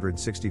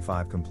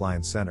 365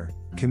 Compliance Center,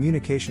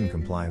 Communication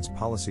Compliance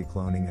Policy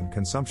Cloning and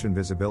Consumption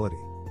Visibility.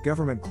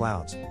 Government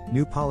Clouds,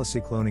 new policy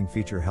cloning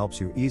feature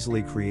helps you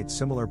easily create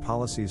similar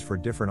policies for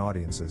different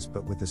audiences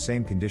but with the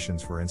same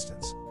conditions, for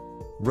instance.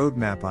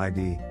 Roadmap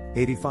ID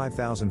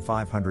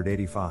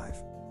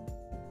 85585.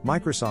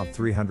 Microsoft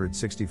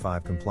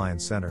 365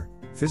 Compliance Center,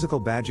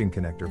 Physical Badging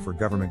Connector for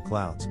Government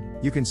Clouds.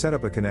 You can set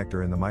up a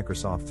connector in the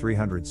Microsoft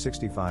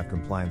 365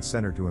 Compliance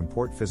Center to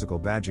import physical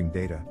badging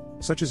data,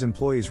 such as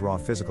employees' raw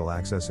physical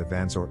access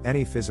events or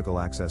any physical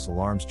access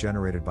alarms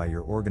generated by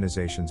your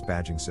organization's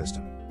badging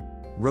system.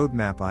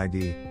 Roadmap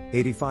ID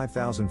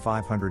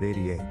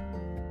 85588.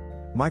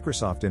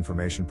 Microsoft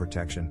Information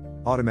Protection,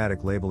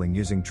 Automatic Labeling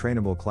using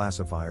trainable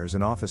classifiers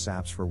in Office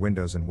apps for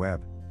Windows and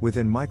web.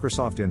 Within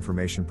Microsoft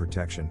Information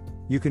Protection,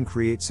 you can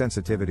create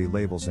sensitivity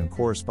labels and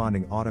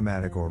corresponding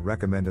automatic or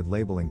recommended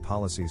labeling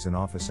policies in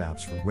Office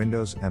apps for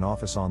Windows and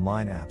Office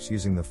Online apps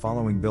using the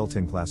following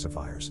built-in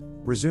classifiers: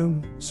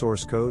 resume,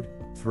 source code,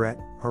 threat,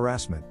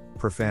 harassment,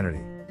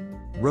 profanity.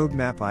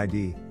 Roadmap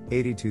ID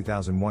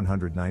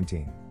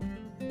 82119.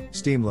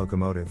 Steam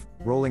Locomotive,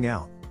 rolling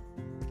out.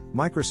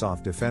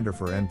 Microsoft Defender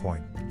for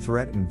Endpoint,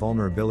 Threat and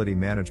Vulnerability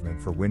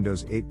Management for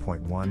Windows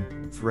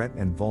 8.1, Threat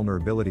and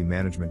Vulnerability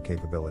Management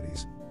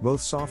capabilities, both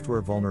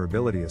software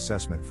vulnerability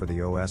assessment for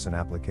the OS and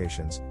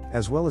applications,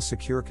 as well as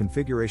secure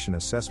configuration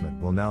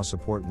assessment will now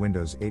support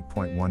Windows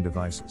 8.1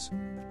 devices.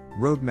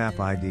 Roadmap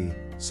ID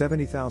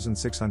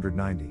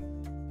 70690.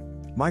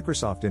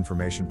 Microsoft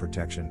Information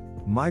Protection,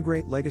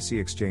 migrate legacy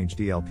Exchange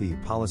DLP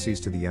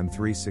policies to the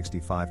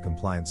M365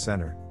 Compliance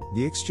Center.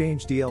 The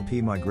Exchange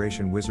DLP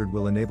Migration Wizard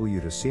will enable you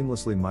to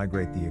seamlessly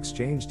migrate the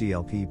Exchange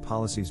DLP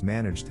policies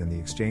managed in the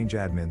Exchange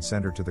Admin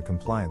Center to the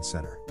Compliance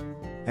Center.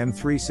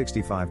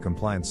 M365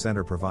 Compliance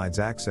Center provides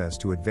access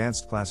to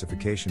advanced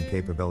classification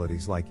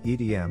capabilities like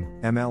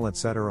EDM, ML,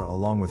 etc.,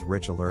 along with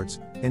rich alerts,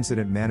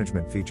 incident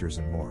management features,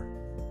 and more.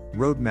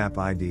 Roadmap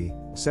ID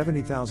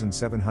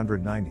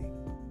 70790.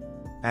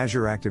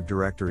 Azure Active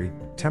Directory,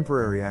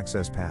 Temporary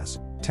Access Pass.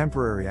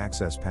 Temporary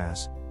Access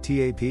Pass,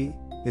 TAP,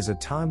 is a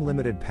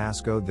time-limited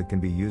passcode that can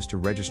be used to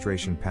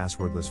registration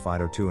passwordless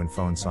FIDO2 and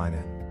phone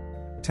sign-in.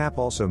 TAP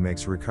also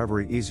makes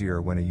recovery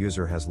easier when a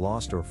user has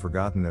lost or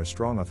forgotten their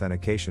strong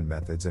authentication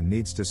methods and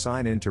needs to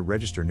sign in to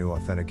register new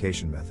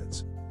authentication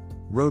methods.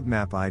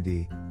 Roadmap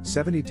ID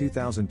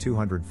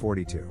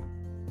 72242.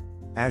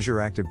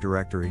 Azure Active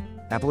Directory,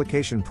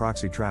 Application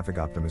Proxy Traffic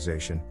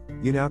Optimization.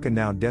 You can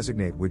now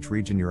designate which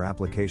region your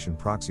application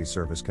proxy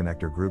service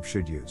connector group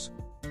should use.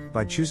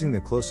 By choosing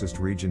the closest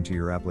region to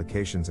your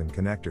applications and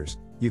connectors,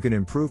 you can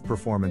improve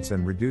performance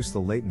and reduce the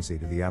latency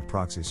to the app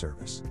proxy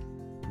service.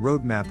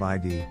 Roadmap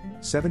ID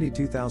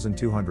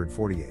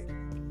 72248.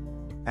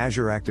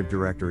 Azure Active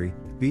Directory,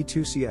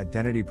 B2C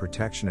Identity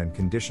Protection and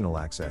Conditional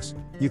Access.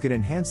 You can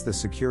enhance the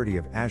security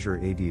of Azure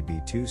AD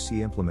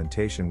B2C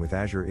implementation with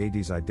Azure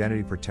AD's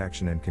Identity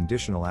Protection and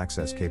Conditional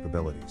Access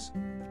capabilities.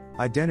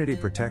 Identity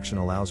protection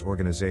allows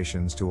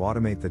organizations to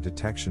automate the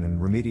detection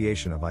and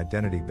remediation of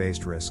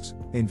identity-based risks,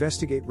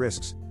 investigate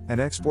risks, and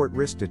export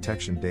risk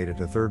detection data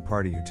to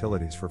third-party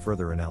utilities for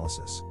further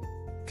analysis.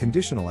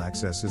 Conditional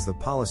access is the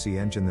policy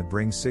engine that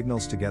brings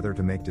signals together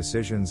to make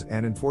decisions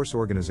and enforce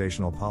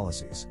organizational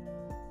policies.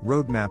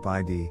 Roadmap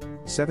ID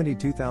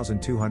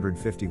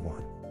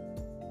 72251.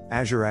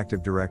 Azure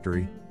Active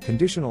Directory,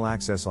 Conditional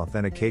Access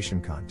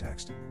Authentication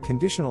Context.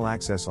 Conditional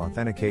Access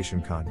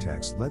Authentication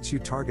Context lets you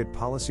target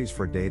policies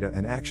for data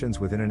and actions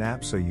within an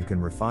app so you can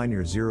refine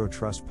your zero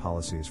trust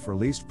policies for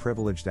least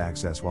privileged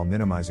access while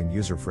minimizing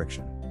user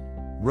friction.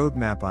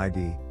 Roadmap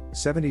ID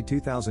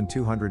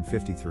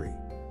 72253.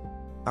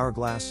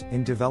 Hourglass,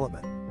 in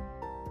development.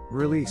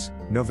 Release,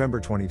 November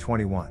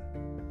 2021.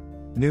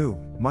 New,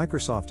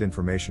 Microsoft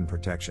Information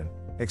Protection.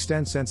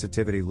 Extend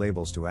sensitivity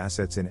labels to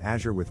assets in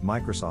Azure with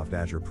Microsoft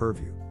Azure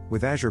Purview.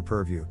 With Azure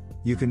Purview,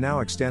 you can now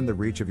extend the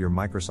reach of your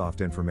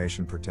Microsoft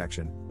Information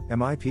Protection,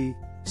 MIP,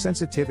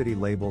 sensitivity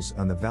labels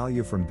and the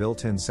value from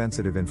built-in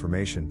sensitive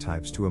information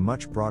types to a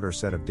much broader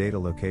set of data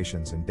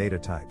locations and data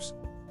types.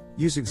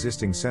 Use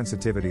existing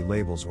sensitivity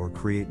labels or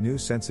create new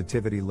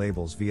sensitivity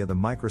labels via the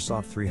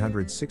Microsoft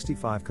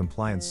 365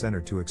 Compliance Center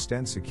to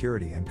extend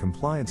security and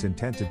compliance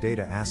intent to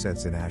data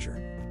assets in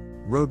Azure.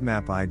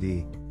 Roadmap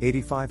ID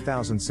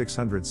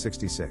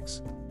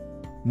 85666.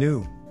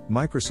 New,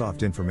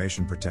 Microsoft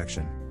Information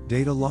Protection,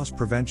 Data Loss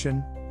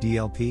Prevention,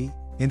 DLP,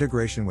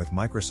 integration with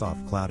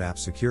Microsoft Cloud App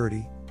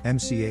Security,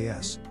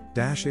 MCAS,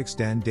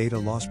 extend data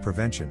loss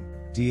prevention,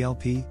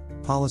 DLP,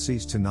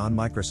 policies to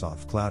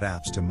non-Microsoft Cloud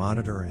apps to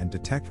monitor and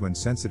detect when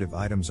sensitive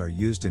items are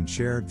used and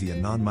shared via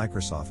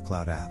non-Microsoft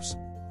Cloud apps.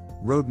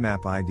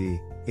 Roadmap ID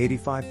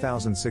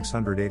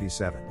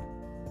 85687.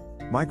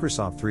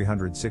 Microsoft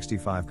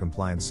 365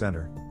 Compliance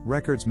Center,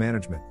 Records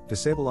Management,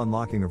 disable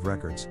unlocking of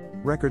records.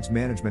 Records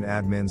management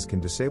admins can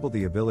disable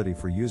the ability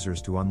for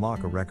users to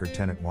unlock a record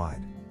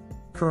tenant-wide.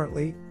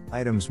 Currently,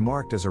 items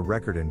marked as a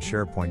record in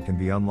SharePoint can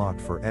be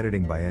unlocked for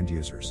editing by end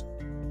users.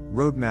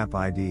 Roadmap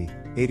ID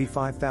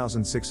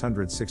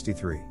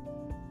 85663.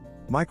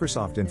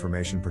 Microsoft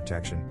Information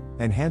Protection,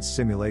 enhanced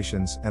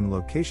simulations and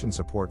location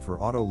support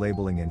for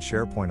auto-labeling in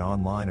SharePoint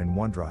Online and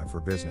OneDrive for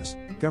Business.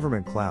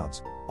 Government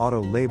clouds,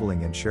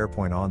 auto-labeling in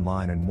SharePoint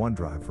Online and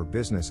OneDrive for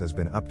Business has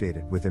been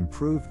updated with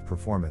improved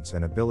performance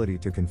and ability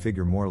to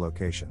configure more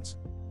locations.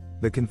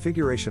 The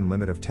configuration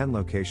limit of 10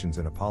 locations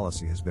in a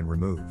policy has been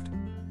removed.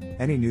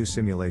 Any new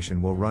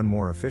simulation will run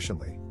more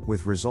efficiently,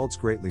 with results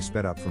greatly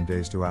sped up from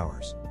days to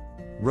hours.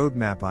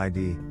 Roadmap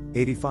ID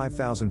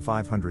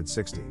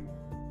 85560.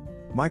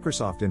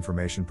 Microsoft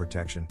Information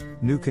Protection,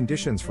 new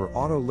conditions for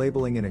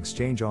auto-labeling in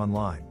Exchange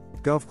Online,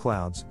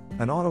 GovClouds.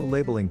 An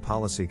auto-labeling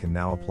policy can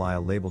now apply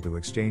a label to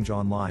Exchange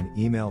Online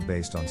email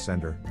based on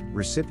sender,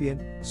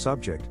 recipient,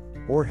 subject,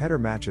 or header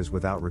matches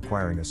without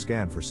requiring a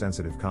scan for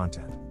sensitive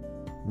content.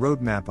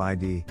 Roadmap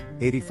ID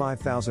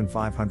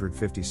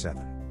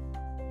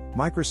 85557.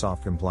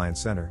 Microsoft Compliance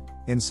Center,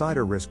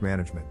 Insider Risk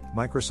Management,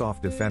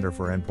 Microsoft Defender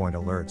for Endpoint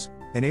Alerts,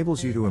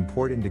 enables you to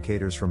import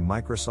indicators from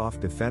Microsoft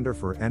Defender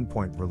for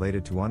Endpoint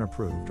related to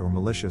unapproved or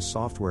malicious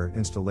software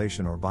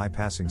installation or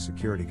bypassing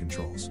security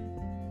controls.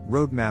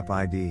 Roadmap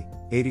ID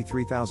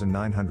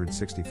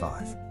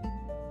 83965.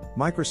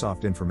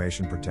 Microsoft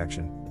Information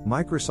Protection,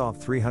 Microsoft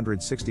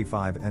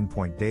 365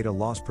 Endpoint Data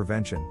Loss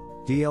Prevention,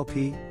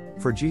 DLP,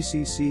 for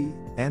GCC,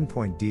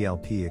 Endpoint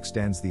DLP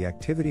extends the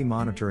activity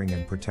monitoring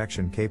and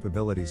protection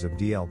capabilities of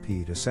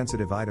DLP to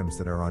sensitive items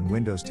that are on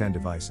Windows 10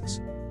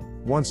 devices.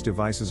 Once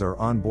devices are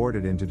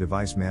onboarded into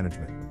device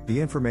management, the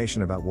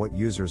information about what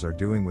users are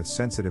doing with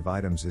sensitive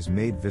items is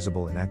made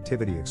visible in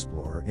Activity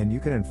Explorer and you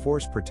can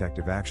enforce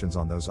protective actions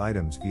on those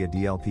items via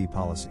DLP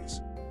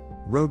policies.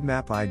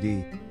 Roadmap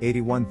ID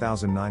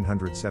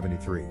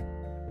 81973.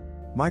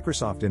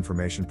 Microsoft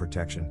Information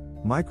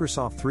Protection,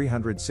 Microsoft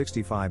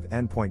 365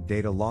 Endpoint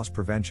Data Loss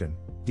Prevention,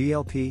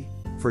 DLP,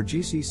 for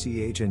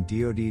GCCH and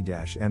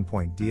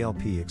DoD-Endpoint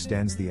DLP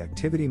extends the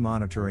activity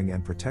monitoring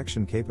and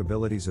protection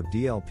capabilities of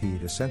DLP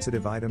to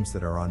sensitive items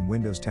that are on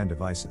Windows 10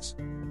 devices.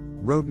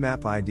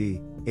 Roadmap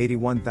ID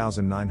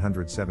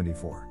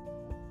 81974.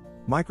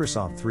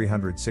 Microsoft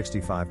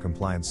 365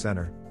 Compliance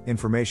Center,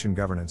 Information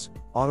Governance,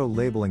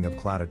 Auto-Labeling of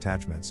Cloud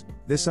Attachments.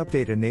 This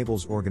update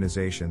enables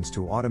organizations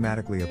to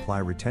automatically apply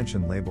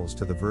retention labels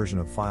to the version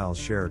of files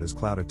shared as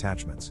cloud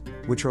attachments,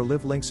 which are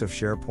live links of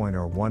SharePoint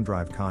or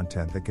OneDrive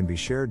content that can be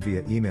shared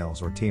via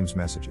emails or Teams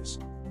messages.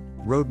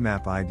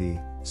 Roadmap ID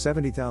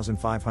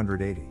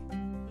 70580.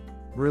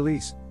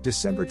 Release,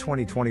 December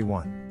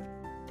 2021.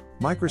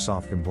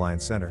 Microsoft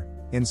Compliance Center,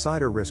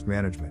 Insider risk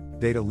management,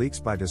 data leaks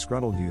by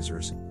disgruntled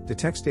users,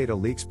 detects data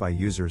leaks by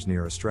users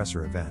near a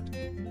stressor event.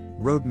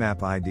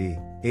 Roadmap ID,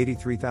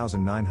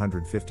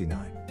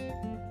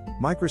 83959.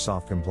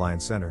 Microsoft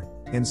Compliance Center,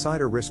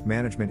 Insider Risk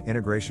Management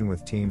integration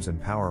with Teams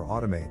and Power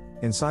Automate.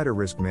 Insider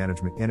Risk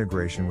Management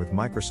integration with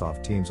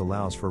Microsoft Teams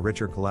allows for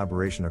richer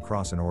collaboration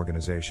across an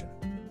organization.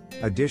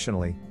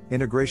 Additionally,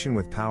 integration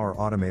with Power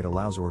Automate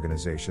allows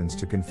organizations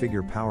to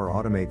configure Power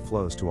Automate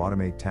flows to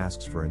automate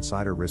tasks for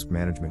insider risk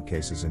management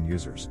cases and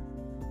users.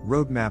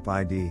 Roadmap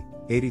ID,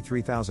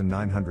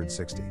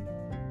 83960.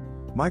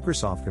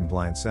 Microsoft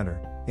Compliance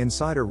Center,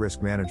 Insider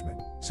Risk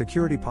Management,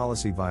 security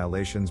policy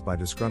violations by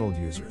disgruntled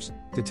users,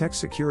 detects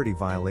security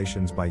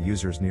violations by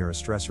users near a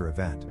stressor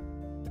event.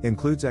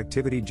 Includes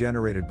activity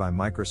generated by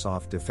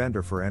Microsoft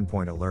Defender for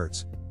endpoint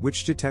alerts,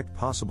 which detect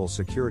possible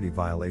security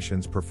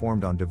violations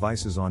performed on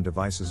devices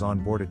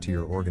onboarded to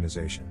your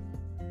organization.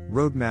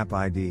 Roadmap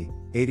ID,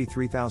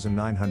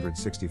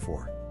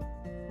 83964.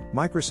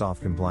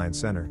 Microsoft Compliance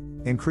Center,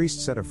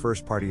 increased set of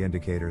first-party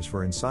indicators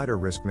for insider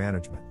risk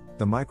management.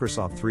 The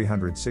Microsoft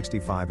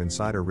 365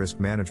 Insider Risk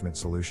Management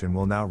solution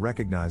will now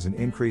recognize an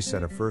increased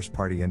set of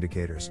first-party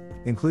indicators,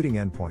 including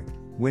Endpoint,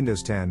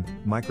 Windows 10,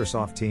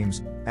 Microsoft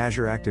Teams,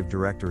 Azure Active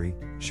Directory,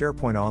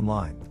 SharePoint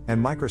Online,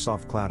 and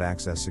Microsoft Cloud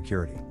Access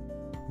Security.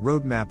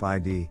 Roadmap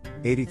ID,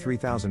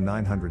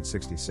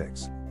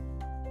 83966.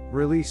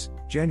 Release,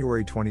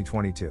 January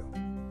 2022.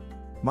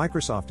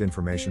 Microsoft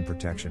Information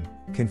Protection,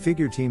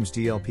 configure Teams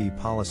DLP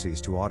policies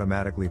to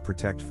automatically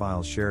protect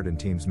files shared in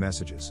Teams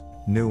messages.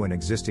 New and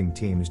existing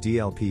Teams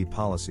DLP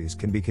policies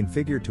can be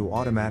configured to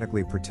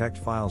automatically protect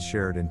files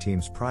shared in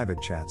Teams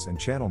private chats and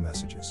channel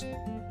messages.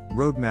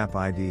 Roadmap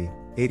ID,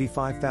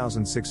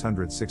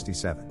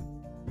 85667.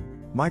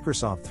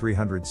 Microsoft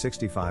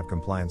 365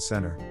 Compliance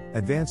Center,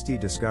 Advanced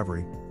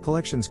e-Discovery,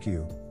 Collections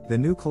Queue. The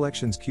new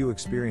Collections Queue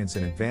experience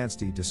in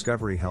Advanced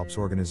e-Discovery helps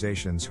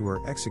organizations who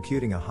are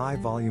executing a high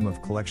volume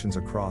of collections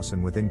across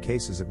and within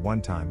cases at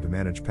one time to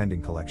manage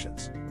pending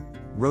collections.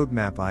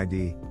 Roadmap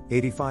ID,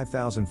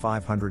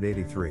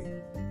 85583.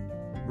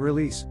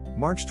 Release,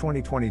 March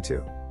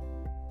 2022.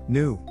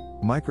 New,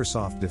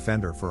 Microsoft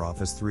Defender for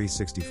Office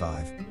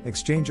 365,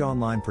 Exchange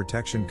Online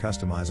Protection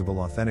Customizable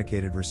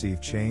Authenticated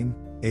Receive Chain,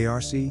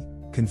 ARC,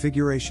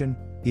 Configuration.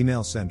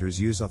 Email senders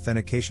use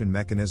authentication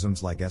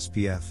mechanisms like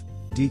SPF,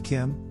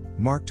 DKIM,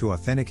 MARC to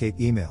authenticate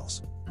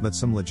emails, but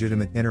some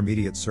legitimate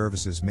intermediate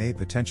services may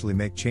potentially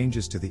make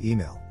changes to the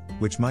email,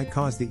 which might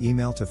cause the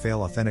email to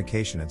fail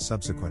authentication and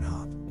subsequent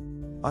hop.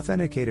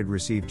 Authenticated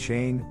Receive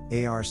Chain,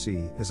 ARC,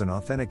 is an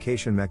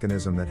authentication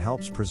mechanism that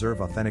helps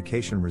preserve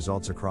authentication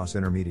results across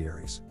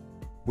intermediaries.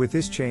 With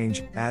this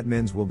change,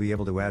 admins will be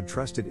able to add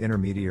trusted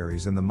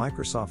intermediaries in the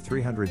Microsoft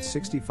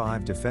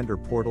 365 Defender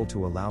portal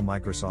to allow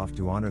Microsoft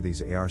to honor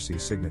these ARC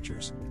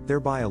signatures,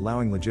 thereby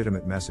allowing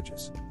legitimate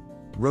messages.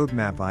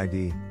 Roadmap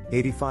ID,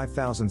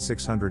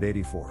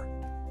 85684.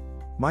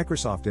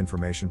 Microsoft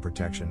Information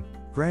Protection,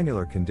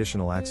 granular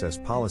conditional access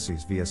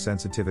policies via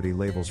sensitivity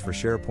labels for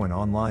SharePoint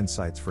Online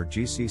sites for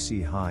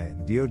GCC High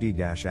and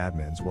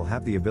DoD-admins will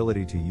have the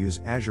ability to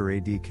use Azure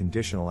AD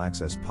conditional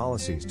access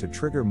policies to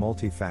trigger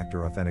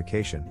multi-factor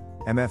authentication,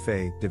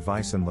 MFA,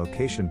 device and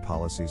location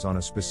policies on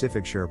a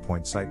specific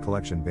SharePoint site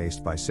collection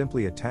based by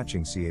simply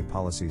attaching CA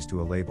policies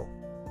to a label.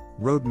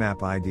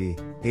 Roadmap ID,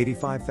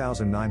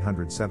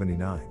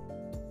 85979.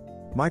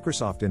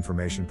 Microsoft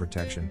Information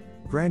Protection,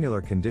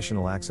 granular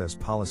conditional access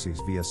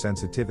policies via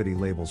sensitivity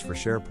labels for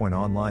SharePoint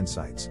Online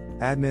sites.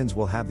 Admins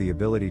will have the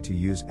ability to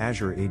use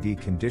Azure AD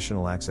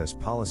conditional access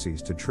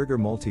policies to trigger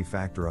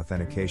multi-factor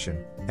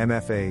authentication,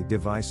 MFA,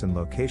 device and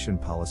location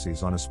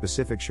policies on a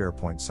specific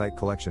SharePoint site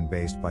collection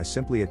based by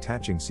simply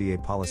attaching CA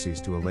policies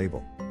to a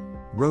label.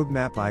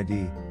 Roadmap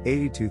ID,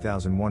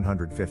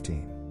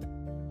 82115.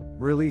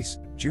 Release,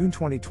 June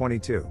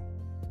 2022.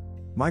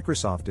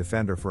 Microsoft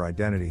Defender for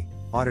Identity,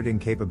 auditing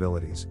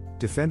capabilities.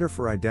 Defender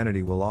for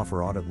Identity will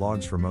offer audit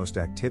logs for most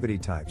activity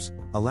types,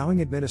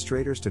 allowing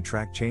administrators to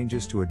track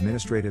changes to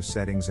administrative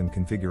settings and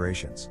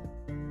configurations.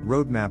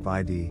 Roadmap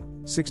ID,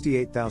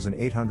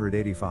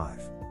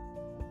 68885.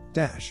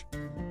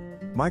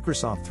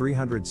 Microsoft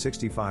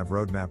 365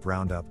 Roadmap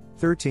Roundup,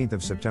 13th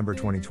of September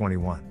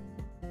 2021.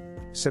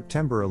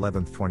 September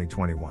 11th,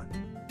 2021.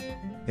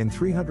 In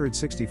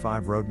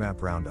 365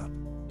 Roadmap Roundup.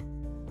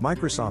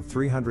 Microsoft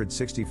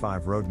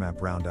 365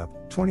 Roadmap Roundup,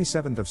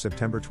 27th of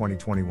September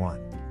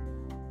 2021.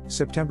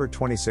 September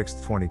 26,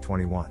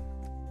 2021.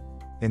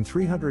 In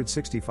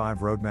 365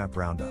 Roadmap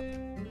Roundup.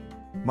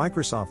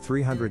 Microsoft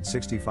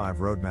 365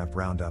 Roadmap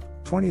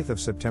Roundup, 20th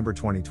of September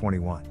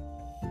 2021.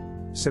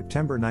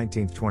 September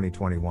 19,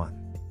 2021.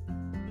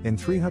 In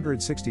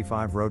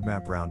 365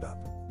 Roadmap Roundup.